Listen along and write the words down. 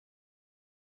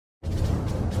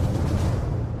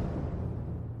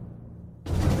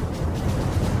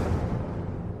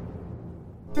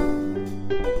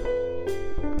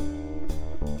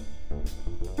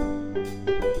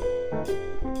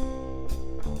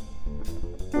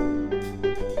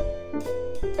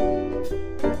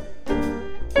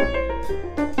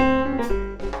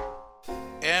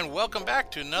And welcome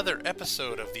back to another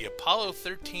episode of the Apollo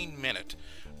 13 Minute.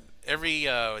 Every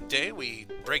day we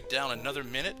break down another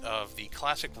minute of the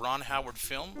classic Ron Howard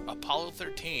film, Apollo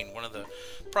 13, one of the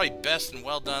probably best and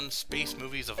well-done space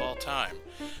movies of all time.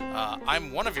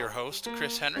 I'm one of your hosts,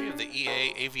 Chris Henry of the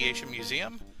EA Aviation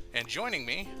Museum, and joining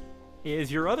me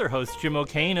is your other host, Jim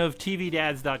O'Kane of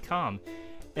TVDads.com.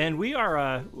 And we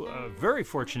are very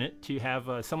fortunate to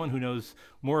have someone who knows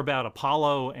more about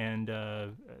Apollo and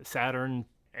Saturn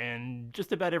and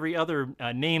just about every other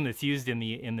name that's used in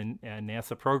the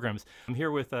NASA programs. I'm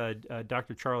here with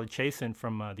Dr. Charlie Chasin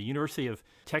from the University of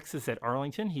Texas at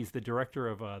Arlington. He's the director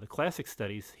of the classic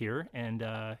studies here,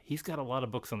 and he's got a lot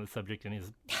of books on the subject, and he's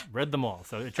read them all.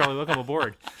 So, Charlie, welcome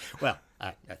aboard. Well,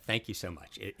 thank you so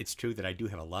much. It's true that I do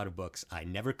have a lot of books. I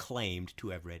never claimed to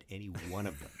have read any one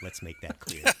of them. Let's make that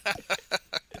clear.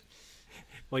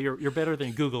 Well, you're better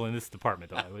than Google in this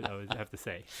department, I would have to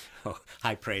say. Oh,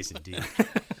 high praise indeed.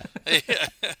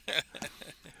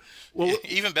 Well,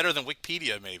 even better than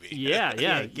Wikipedia, maybe.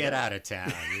 Yeah. Get out of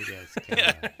town. You just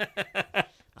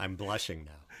I'm blushing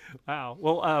now.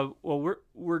 Wow. Well,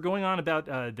 we're going on about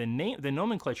the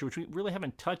nomenclature, which we really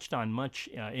haven't touched on much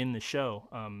in the show.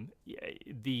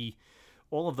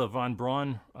 All of the von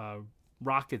Braun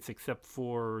rockets, except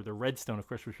for the Redstone, of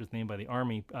course, which was named by the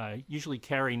Army, usually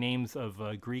carry names of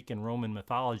Greek and Roman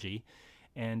mythology,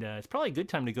 and it's probably a good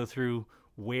time to go through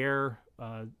where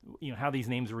how these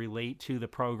names relate to the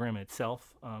program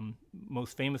itself.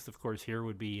 Most famous, of course, here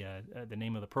would be the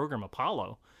name of the program,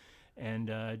 Apollo. And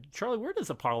Charlie, where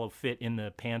does Apollo fit in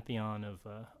the pantheon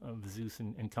of Zeus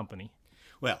and company?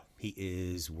 Well, he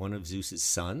is one of Zeus's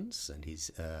sons, and he's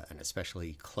an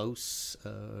especially close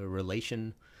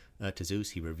relation to Zeus.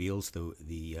 He reveals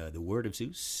the word of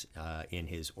Zeus in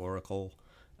his oracle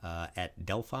at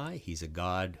Delphi. He's a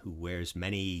god who wears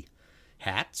many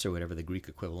hats, or whatever the Greek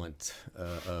equivalent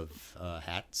of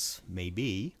hats may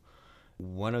be.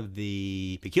 One of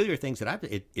the peculiar things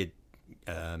that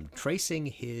tracing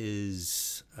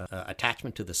his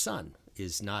attachment to the sun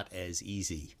is not as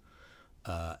easy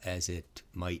as it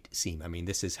might seem. I mean,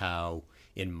 this is how,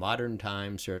 in modern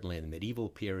times, certainly in the medieval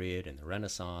period and the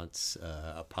Renaissance,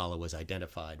 Apollo was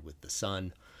identified with the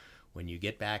sun. When you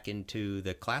get back into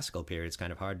the classical period, it's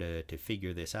kind of hard to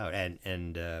figure this out.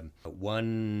 And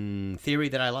one theory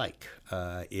that I like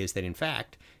is that, in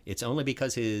fact, it's only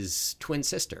because his twin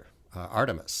sister,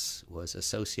 Artemis, was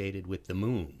associated with the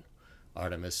moon.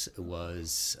 Artemis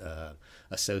was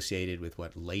associated with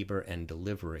labor and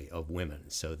delivery of women,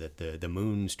 so that the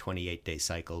moon's 28-day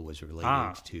cycle was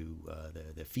related to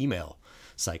the female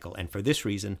cycle. And for this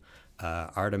reason,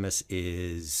 Artemis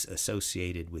is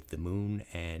associated with the moon,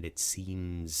 and it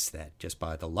seems that just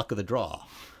by the luck of the draw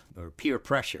or peer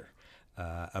pressure,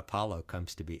 Apollo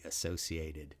comes to be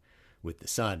associated with the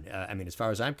sun. I mean, as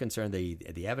far as I'm concerned,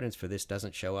 the evidence for this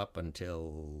doesn't show up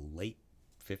until late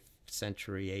 5th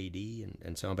century AD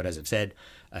and so on. But as I've said,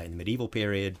 in the medieval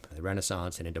period, the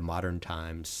Renaissance, and into modern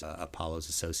times, Apollo's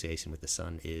association with the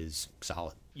sun is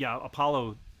solid. Yeah,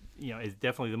 Apollo, is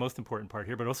definitely the most important part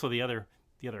here, but also the other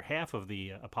half of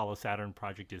the Apollo-Saturn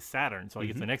project is Saturn. So I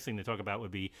guess the next thing to talk about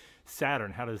would be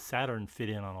Saturn. How does Saturn fit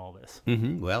in on all this?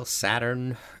 Well,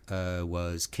 Saturn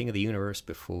was king of the universe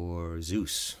before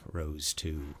Zeus rose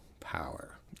to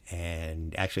power.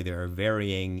 And actually, there are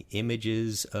varying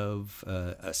images of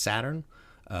Saturn.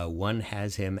 One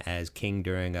has him as king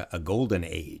during a golden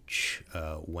age,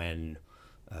 when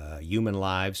human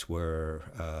lives were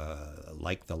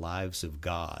like the lives of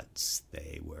gods.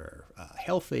 They were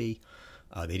healthy.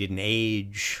 They didn't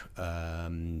age.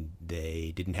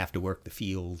 They didn't have to work the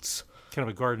fields. Kind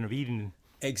of a Garden of Eden.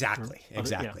 Exactly.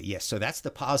 Yes. So that's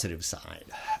the positive side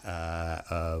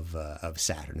of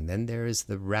Saturn, and then there is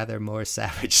the rather more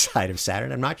savage side of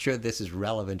Saturn. I'm not sure this is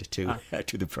relevant to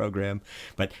the program,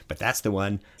 but that's the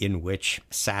one in which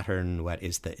Saturn,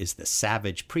 is the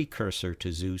savage precursor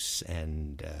to Zeus,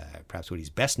 and perhaps what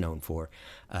he's best known for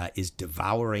is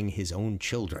devouring his own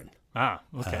children.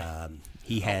 Okay.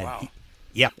 He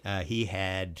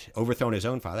had overthrown his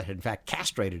own father, had in fact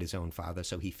castrated his own father,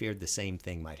 so he feared the same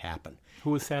thing might happen. Who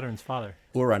was Saturn's father?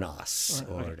 Uranus,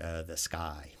 or the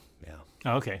sky. Yeah.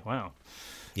 Oh, okay, wow.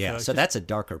 Yeah, so that's a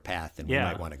darker path than we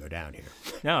might want to go down here.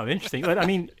 No, interesting. But I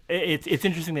mean, it's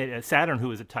interesting that Saturn,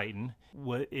 who is a Titan,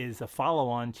 is a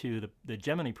follow-on to the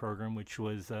Gemini program, which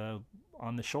was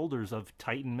on the shoulders of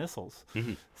Titan missiles.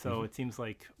 So it seems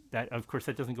like that. Of course,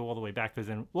 that doesn't go all the way back, because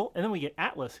then and then we get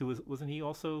Atlas, who wasn't he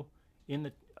also in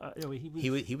the?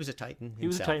 He was a Titan. He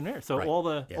was a Titan there. So Right. all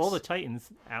the Yes.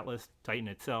 Titans, Atlas, Titan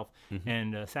itself,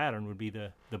 and Saturn would be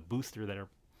the booster that are.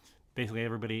 Basically,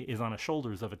 everybody is on the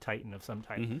shoulders of a Titan of some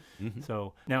type.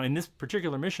 So now, in this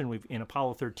particular mission, in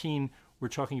Apollo 13, we're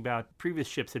talking about previous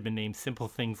ships had been named simple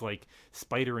things like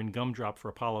Spider and Gumdrop for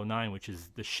Apollo 9, which is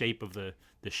the shape of the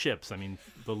ships. I mean,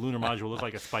 the lunar module looked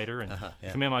like a spider, and the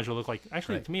command module looked like,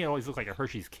 actually, to me, it always looked like a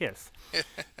Hershey's Kiss.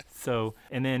 So,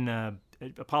 and then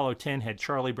Apollo 10 had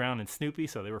Charlie Brown and Snoopy,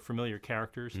 so they were familiar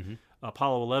characters.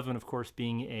 Apollo 11, of course,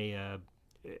 being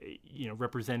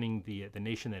representing the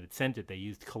nation that had sent it, they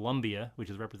used Columbia, which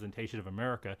is representation of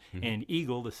America, and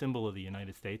Eagle, the symbol of the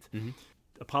United States.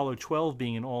 Apollo 12,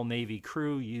 being an all-Navy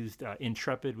crew, used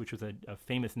Intrepid, which was a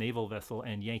famous naval vessel,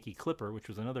 and Yankee Clipper, which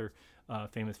was another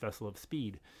famous vessel of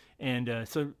speed. And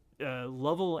so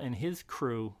Lovell and his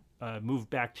crew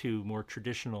moved back to more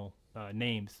traditional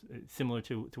names, similar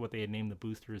to what they had named the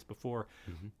boosters before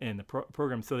in the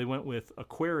program. So they went with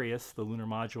Aquarius, the lunar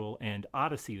module, and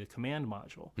Odyssey, the command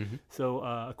module. So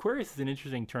Aquarius is an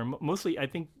interesting term. Mostly, I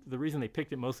think the reason they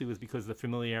picked it mostly was because of the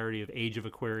familiarity of Age of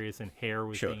Aquarius and Hare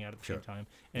was being out at the same time.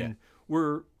 And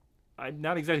I'm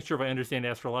not exactly sure if I understand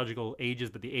astrological ages,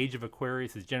 but the age of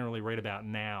Aquarius is generally right about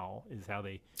now, is how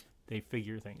they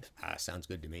figure things. Sounds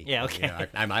good to me. Yeah, okay.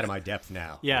 I'm out of my depth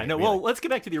now. Yeah, Right, no, really. well, let's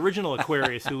get back to the original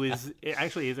Aquarius, who is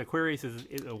Aquarius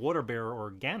is a water bearer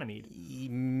or Ganymede.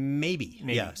 Maybe.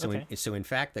 Yeah. So, okay. so in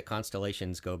fact, the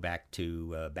constellations go back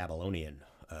to Babylonian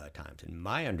times. And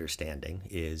my understanding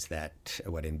is that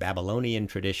in Babylonian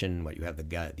tradition, you have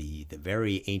the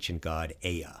very ancient god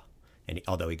Ea, and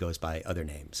although he goes by other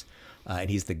names, and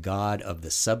he's the god of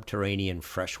the subterranean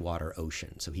freshwater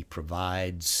ocean. So he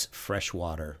provides fresh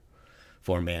water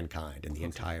for mankind in the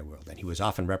entire world. And he was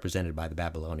often represented by the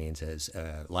Babylonians as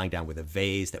lying down with a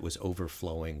vase that was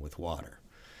overflowing with water.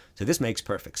 So this makes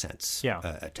perfect sense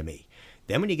to me.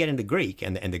 Then when you get into Greek,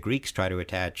 and the Greeks try to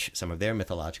attach some of their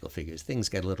mythological figures, things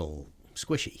get a little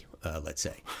squishy, let's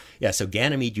say. Yeah, so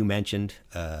Ganymede you mentioned,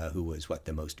 who was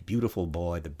the most beautiful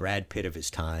boy, the Brad Pitt of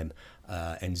his time,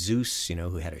 and Zeus,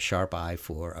 who had a sharp eye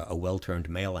for a well-turned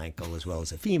male ankle as well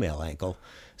as a female ankle,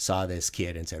 saw this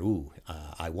kid and said, "Ooh,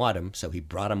 I want him." So he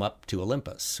brought him up to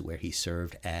Olympus, where he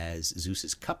served as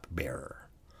Zeus's cupbearer.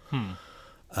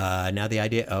 Now the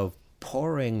idea of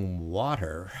pouring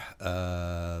water,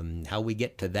 how we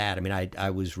get to that. I mean, I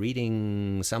was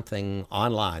reading something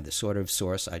online, the sort of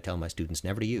source I tell my students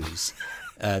never to use,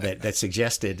 that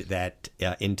suggested that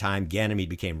in time Ganymede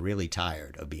became really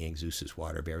tired of being Zeus's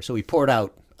water bearer. So he poured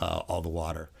out all the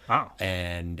water,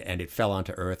 and it fell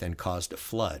onto Earth and caused a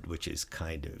flood, which is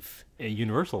kind of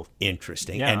universal,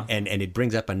 interesting. Yeah. And it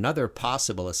brings up another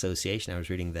possible association. I was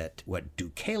reading that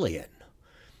Deucalion,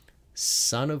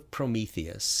 son of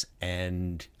Prometheus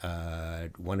and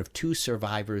one of two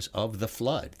survivors of the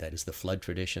flood, that is the flood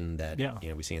tradition that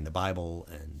we see in the Bible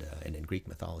and in Greek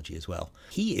mythology as well.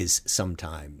 He is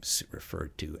sometimes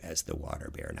referred to as the water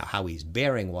bearer. Now, how he's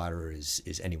bearing water is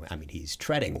anyway. I mean, he's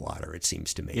treading water, it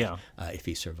seems to me, if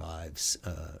he survives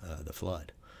the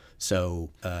flood. So,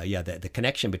 the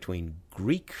connection between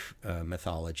Greek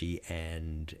mythology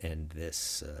and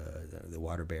this the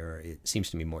water bearer, it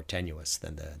seems to me more tenuous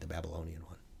than the Babylonian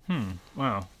one.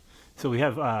 Wow. So we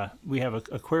have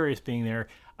Aquarius being there.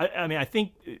 I mean, I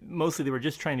think mostly they were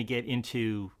just trying to get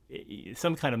into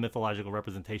some kind of mythological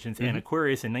representations, and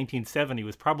Aquarius in 1970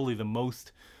 was probably the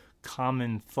most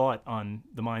common thought on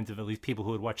the minds of at least people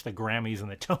who had watched the Grammys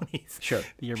and the Tonys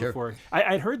the year before.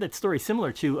 I'd heard that story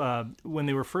similar to when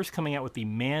they were first coming out with the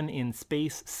Man in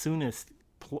Space Soonest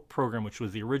program, which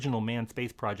was the original manned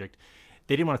space project.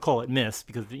 They didn't want to call it MISS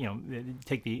because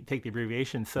take the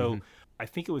abbreviation. So I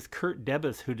think it was Kurt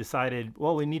Debus who decided,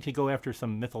 well, we need to go after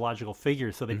some mythological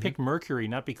figures. So they picked Mercury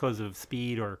not because of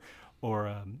speed or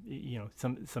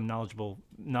some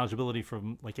knowledgeability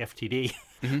from like FTD,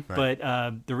 but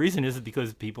the reason is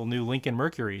because people knew Lincoln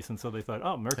Mercuries, and so they thought,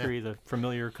 oh, Mercury is a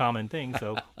familiar, common thing,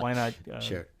 so why not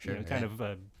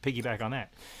piggyback on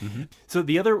that? So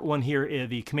the other one here is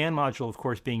the command module, of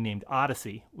course, being named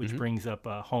Odyssey, which brings up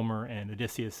Homer and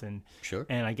Odysseus, and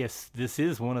I guess this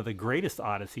is one of the greatest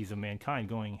odysseys of mankind,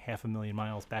 going 500,000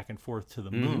 miles back and forth to the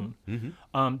moon.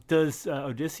 Does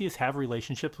Odysseus have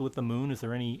relationships with the moon? Is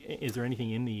there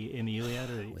anything in the Iliad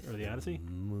or the Odyssey?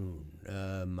 Moon.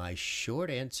 My short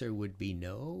answer would be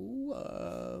no.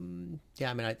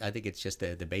 I mean, I think it's just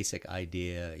the basic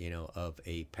idea, of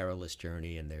a perilous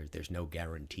journey, and there's no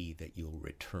guarantee that you'll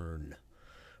return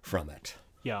from it.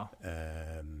 Yeah.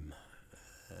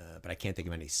 But but I can't think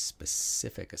of any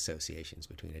specific associations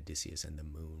between Odysseus and the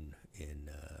moon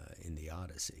in the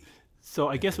Odyssey. So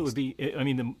I guess it would be. I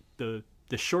mean, the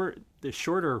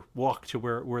shorter walk to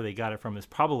where they got it from is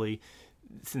probably,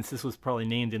 since this was probably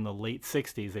named in the late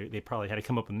 '60s, they probably had to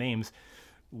come up with names.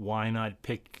 Why not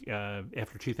pick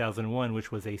after 2001,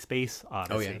 which was a space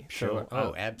odyssey? Oh yeah, sure.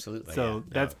 So, absolutely. So yeah.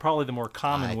 that's probably the more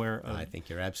common I think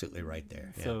you're absolutely right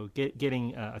there. Yeah. So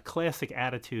getting a classic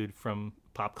attitude from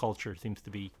pop culture seems to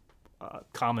be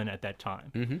common at that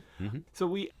time. Mm-hmm, mm-hmm.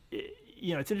 So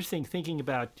it's interesting thinking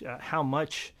about how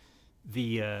much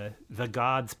the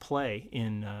gods play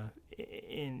in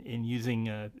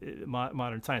using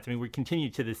modern science. I mean, we continue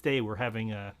to this day. We're having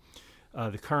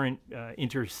the current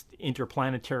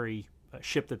interplanetary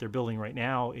ship that they're building right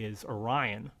now is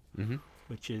Orion, mm-hmm.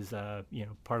 which is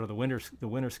part of the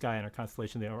winter sky in our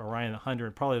constellation, the Orion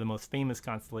 100, probably the most famous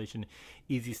constellation,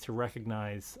 easiest to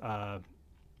recognize.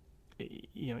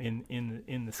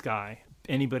 In the sky.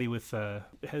 Anybody with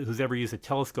who's ever used a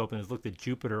telescope and has looked at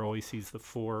Jupiter always sees the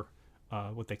four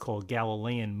what they call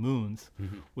Galilean moons,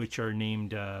 mm-hmm. which are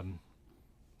named. Now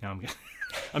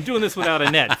I'm doing this without a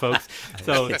net, folks.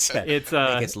 So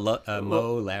it's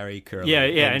Mo, Larry, Curly,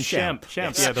 and Shemp.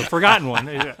 Yes. Yeah, the forgotten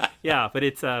one. Yeah, but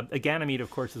it's Ganymede, of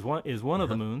course, is one uh-huh. of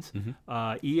the moons.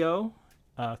 Mm-hmm. Io,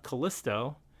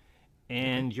 Callisto,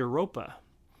 and Europa.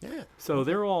 Yeah. So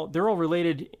they're all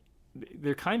related.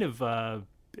 They're kind of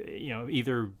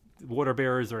either water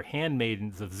bearers or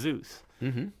handmaidens of Zeus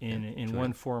mm-hmm. in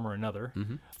one form or another.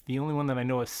 Mm-hmm. The only one that I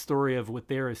know a story of with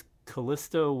there is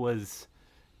Callisto was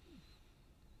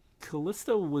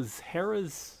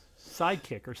Hera's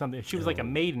sidekick or something. She was like a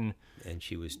maiden, and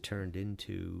she was turned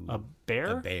into a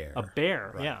bear. A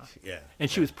bear, right. Yeah. And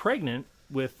she was pregnant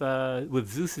with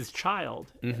Zeus's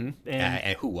child. Mm-hmm.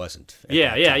 And who wasn't?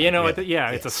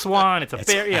 It's a swan, it's a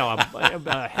bear,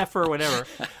 a heifer, whatever.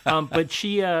 But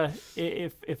she,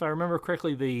 if I remember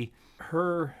correctly,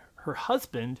 her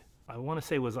husband, I want to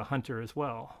say, was a hunter as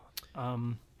well.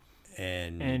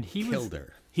 And he killed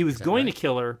her. He was going to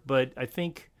kill her, but I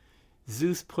think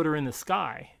Zeus put her in the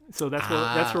sky. So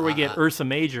that's where we get Ursa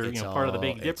Major, part of the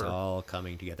Big Dipper. It's all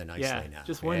coming together nicely now.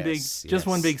 Just one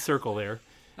big circle there.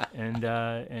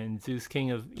 And Zeus,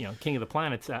 king of the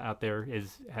planets out there,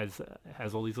 has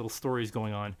all these little stories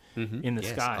going on mm-hmm. in the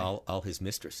sky. All his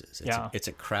mistresses. It's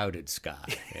a crowded sky.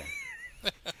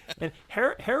 Yeah. And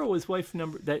Hera was wife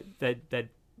number that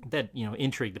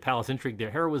intrigue, the palace intrigue there.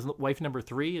 Hera was wife number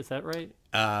 3. Is that right?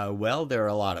 Well, there are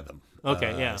a lot of them.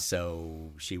 Okay, yeah.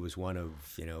 So she was one of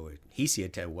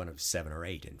Hesiod had one of 7 or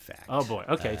 8, in fact. Oh boy.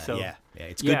 Okay,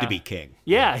 it's good to be king.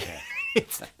 Yeah.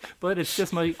 But it's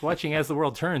just like watching As the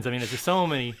World Turns. I mean, there's so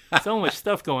much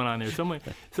stuff going on there. So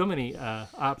many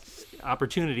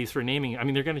opportunities for naming. I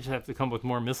mean, they're going to just have to come up with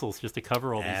more missiles just to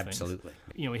cover all these things. Absolutely.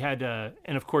 We had,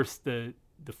 and of course the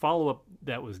follow-up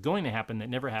that was going to happen that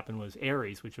never happened was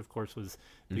Ares, which of course was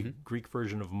the mm-hmm. Greek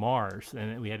version of Mars,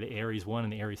 and we had the Ares 1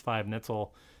 and the Ares 5, and that's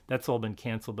all been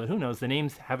canceled. But who knows? The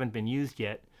names haven't been used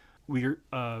yet.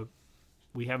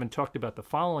 We haven't talked about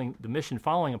the mission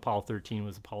following Apollo 13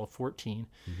 was Apollo 14.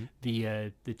 Mm-hmm.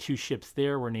 The 2 ships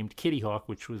there were named Kitty Hawk,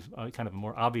 which was kind of a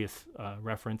more obvious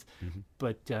reference. Mm-hmm.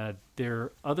 But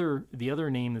the other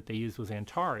name that they used was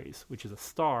Antares, which is a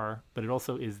star, but it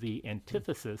also is the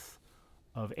antithesis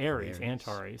of Ares,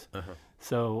 Antares. Uh-huh.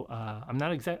 So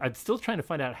I'm still trying to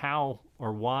find out how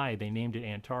or why they named it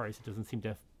Antares. It doesn't seem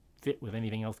to fit with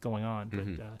anything else going on.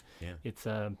 Mm-hmm. But it's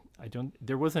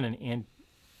there wasn't an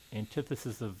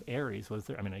antithesis of Ares, was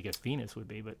there? I mean, I guess Venus would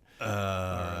be, but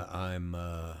I'm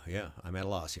at a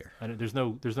loss here. There's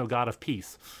no god of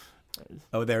peace.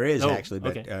 Oh, there is actually,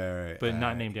 but okay. But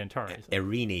not named Antares.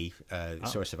 Irene,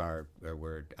 source of our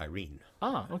word Irene.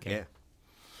 Oh, okay. Yeah.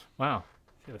 Wow.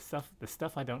 The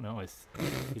stuff I don't know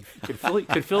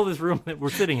could fill this room that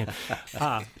we're sitting in.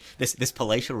 This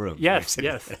palatial room. Yes.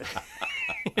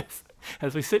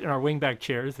 As we sit in our wingback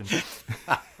chairs and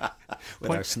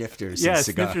with our snifters and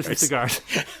cigars. Snifters and cigars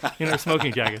in our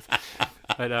smoking jackets.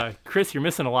 But Chris, you're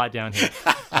missing a lot down here.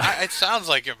 It sounds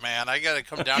like it, man. I got to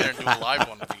come down there and do a live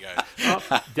one with you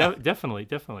Oh, guys. definitely.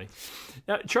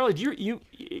 Now, Charlie,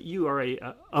 you are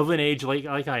of an age like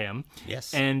I am.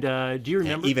 Yes. And do you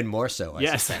remember? Even more so, I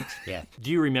yes. suspect. Yeah.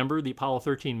 Do you remember the Apollo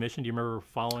 13 mission? Do you remember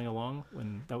following along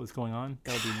when that was going on?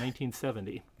 That would be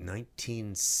 1970.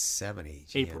 1970.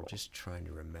 Gee, April. I'm just trying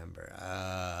to remember.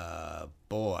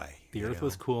 Boy. The Earth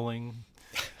was cooling.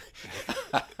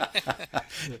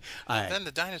 Then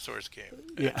the dinosaurs came.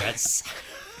 Yeah.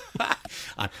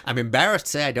 I'm embarrassed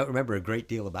to say I don't remember a great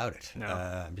deal about it. No.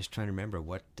 I'm just trying to remember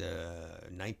what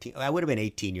 19. I would have been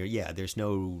 18 years. Yeah, there's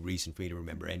no reason for me to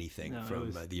remember anything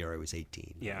from the year I was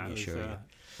 18. Yeah, I'm it was sure.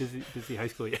 busy high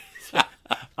school years.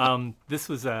 This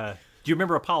was. Do you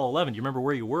remember Apollo 11? Do you remember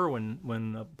where you were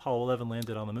when Apollo 11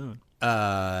 landed on the moon?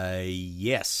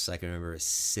 Yes, I can remember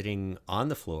sitting on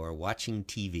the floor watching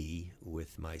TV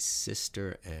with my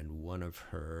sister and one of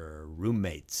her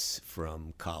roommates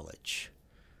from college,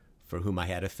 for whom I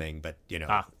had a thing. But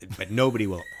but nobody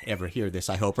will ever hear this,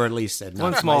 I hope, or at least not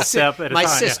one small step at a my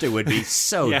time. sister would be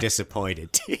so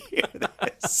disappointed to hear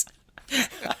this.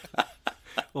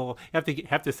 Well, have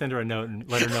to send her a note and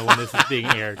let her know when this is being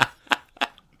aired.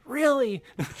 Really?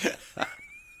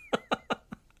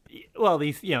 Well,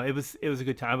 it was a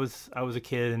good time. I was a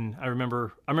kid, and I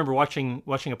remember watching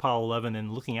Apollo 11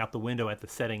 and looking out the window at the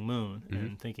setting moon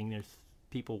and thinking there's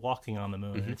people walking on the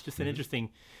moon. And it's just an interesting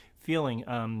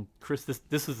feeling. Chris,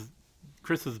 this was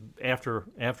after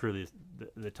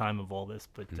the time of all this,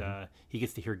 but he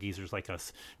gets to hear geezers like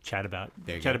us chat about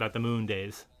the moon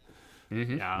days.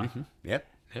 Yeah. Yep.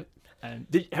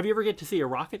 And have you ever get to see a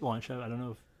rocket launch? I don't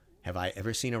know if. Have I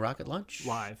ever seen a rocket launch?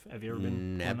 Live? Have you ever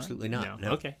been? Absolutely not.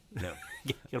 No. Okay. No.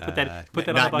 Put that on the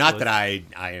bucket not list. that I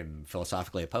am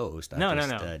philosophically opposed. No.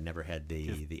 Never had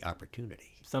the opportunity.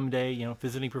 Someday,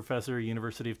 visiting professor,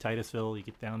 University of Titusville, you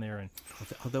get down there and.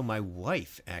 Although my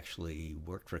wife actually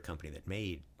worked for a company that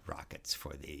made rockets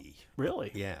for the.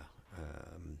 Really? Yeah.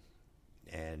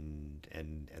 And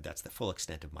that's the full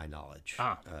extent of my knowledge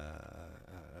of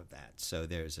that. So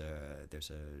there's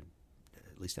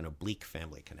at least an oblique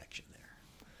family connection there.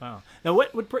 Wow. Now,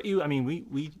 what brought you? I mean,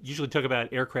 we usually talk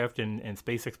about aircraft and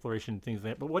space exploration and things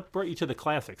like that, but what brought you to the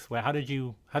classics? Well, how did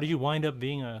you wind up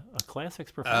being a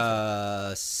classics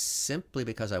professor? Simply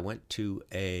because I went to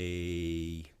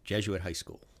a Jesuit high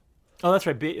school. Oh, that's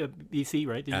right, BC,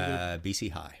 right? Did you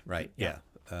BC High, right? Yeah.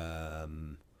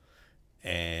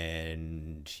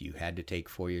 And you had to take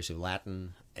 4 years of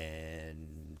Latin,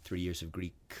 and 3 years of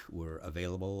Greek were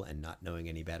available. And not knowing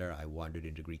any better, I wandered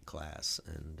into Greek class,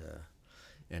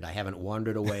 and I haven't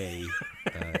wandered away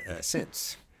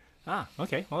since. Ah,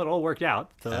 okay. Well, it all worked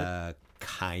out. So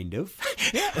kind of.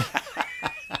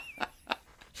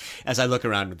 As I look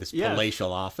around with this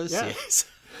palatial office, yes.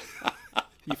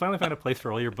 You finally found a place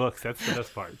for all your books. That's the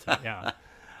best part. So, yeah.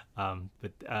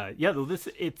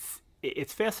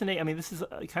 It's fascinating. I mean, this is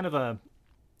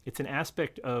it's an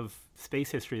aspect of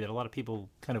space history that a lot of people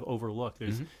kind of overlook.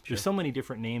 There's so many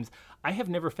different names. I have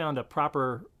never found a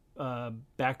proper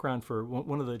background for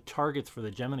one of the targets for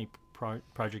the Gemini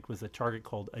project was a target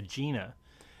called Agena.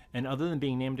 And other than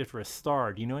being named after a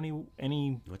star, do you know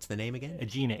any? What's the name again?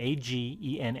 Agena,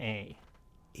 Agena.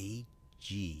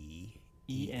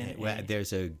 Agena. Well,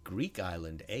 there's a Greek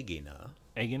island, Aegina.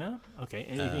 Aegina? Okay.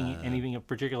 Anything of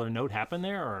particular note happened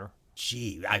there, or?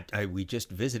 Gee, we just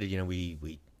visited.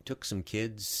 We took some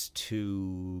kids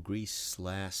to Greece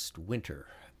last winter,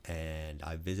 and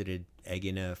I visited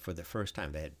Aegina for the first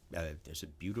time. There's a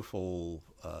beautiful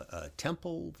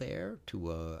temple there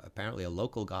to apparently a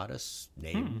local goddess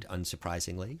named,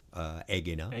 unsurprisingly,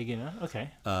 Aegina. Aegina,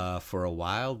 okay. For a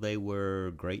while, they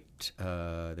were great.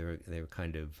 They were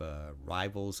kind of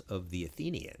rivals of the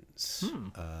Athenians,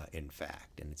 in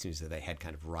fact, and it seems that they had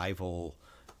kind of rival.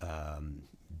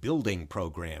 Building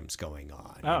programs going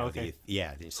on. Oh, okay.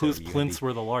 Whose plinths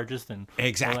were the largest? And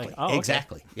exactly. Okay.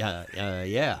 Exactly.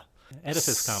 Yeah.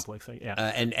 Edifice complex. Yeah.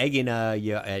 And Aegina,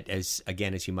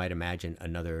 as you might imagine,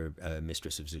 another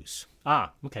mistress of Zeus.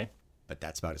 Ah, okay. But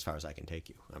that's about as far as I can take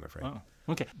you, I'm afraid. Oh,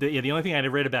 okay. The only thing I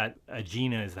read about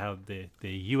Agena is how the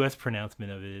U.S.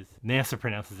 pronouncement of it is, NASA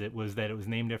pronounces it, was that it was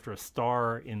named after a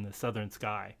star in the southern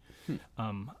sky.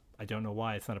 I don't know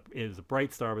why. It was a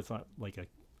bright star, but it's not like a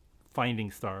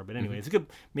finding star. But anyway, it's a good.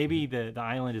 Maybe the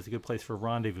island is a good place for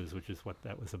rendezvous, which is what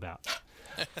that was about.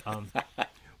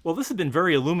 Well, this has been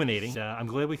very illuminating. I'm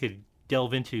glad we could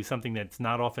delve into something that's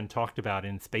not often talked about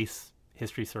in space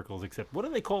history circles, except what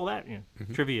do they call that?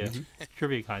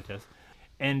 Trivia contest.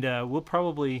 And we'll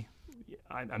probably.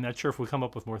 I'm not sure if we'll come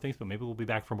up with more things, but maybe we'll be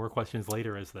back for more questions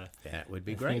later as that would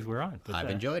be great. Things we're on. But, I've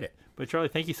enjoyed it. But Charlie,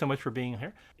 thank you so much for being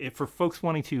here. If for folks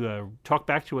wanting to talk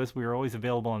back to us, we are always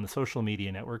available on the social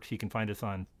media networks. You can find us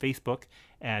on Facebook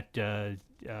at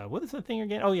what is that thing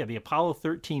again? Oh yeah, the Apollo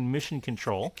 13 Mission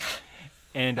Control.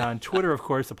 And on Twitter, of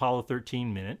course, Apollo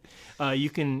 13 Minute. You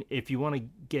can, if you want to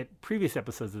get previous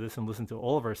episodes of this and listen to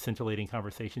all of our scintillating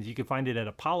conversations, you can find it at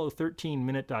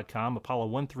apollo13minute.com,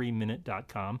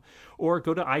 apollo13minute.com, or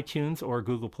go to iTunes or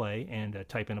Google Play and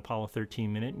type in Apollo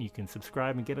 13 Minute, and you can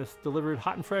subscribe and get us delivered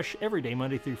hot and fresh every day,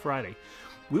 Monday through Friday.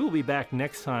 We will be back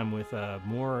next time with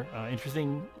more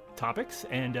interesting topics,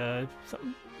 and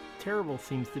something terrible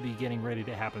seems to be getting ready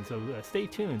to happen, so stay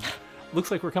tuned.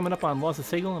 Looks like we're coming up on Los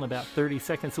Asegel in about 30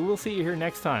 seconds, so we'll see you here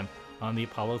next time on the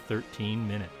Apollo 13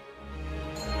 Minute.